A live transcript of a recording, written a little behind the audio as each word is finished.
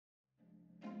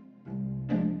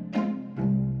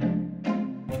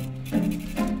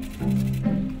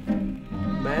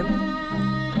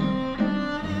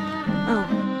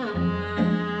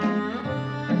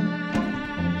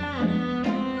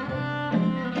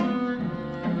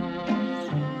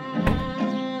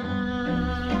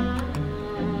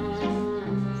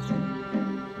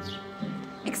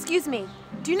me.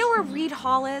 Do you know where Reed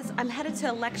Hall is? I'm headed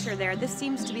to a lecture there. This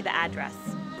seems to be the address.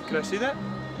 Could I see that?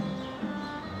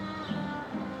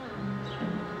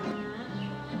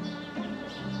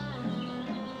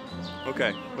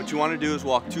 Okay, what you want to do is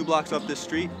walk 2 blocks up this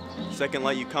street. Second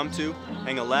light you come to,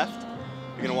 hang a left.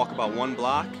 You're gonna walk about 1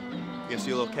 block. You're gonna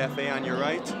see a little cafe on your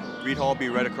right. Reed Hall will be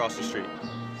right across the street.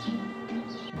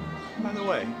 By the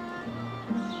way,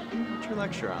 what's your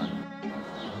lecture on?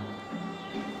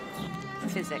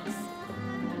 Physics.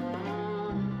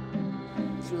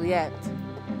 Juliette.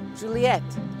 Juliette.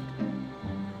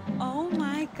 Oh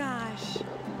my gosh.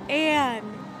 Anne,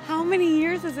 how many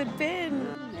years has it been?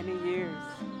 Many years.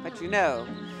 But you know,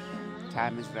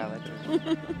 time is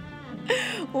relative.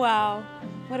 Wow,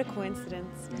 what a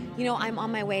coincidence. You know, I'm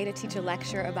on my way to teach a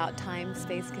lecture about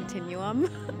time-space continuum.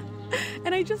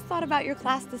 And I just thought about your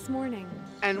class this morning.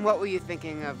 And what were you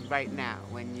thinking of right now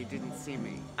when you didn't see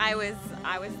me? I was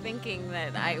thinking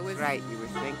that I was... Right, you were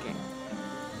thinking.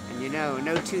 And you know,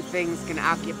 no 2 things can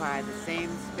occupy the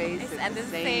same space at the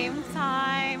same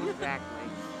time. Exactly.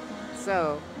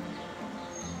 So,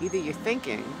 either you're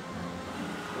thinking,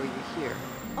 or you're here.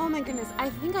 Oh my goodness, I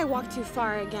think I walked too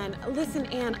far again. Listen,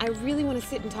 Anne, I really want to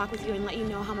sit and talk with you and let you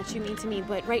know how much you mean to me,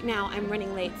 but right now I'm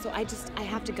running late, so I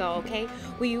have to go, okay?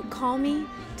 Will you call me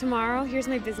tomorrow? Here's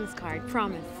my business card,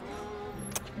 promise.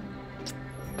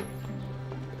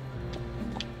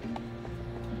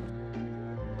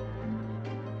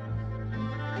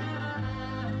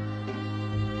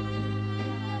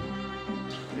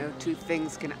 No 2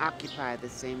 things can occupy the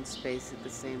same space at the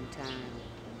same time.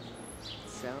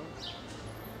 So,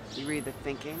 you're either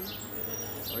thinking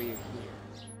or you're here.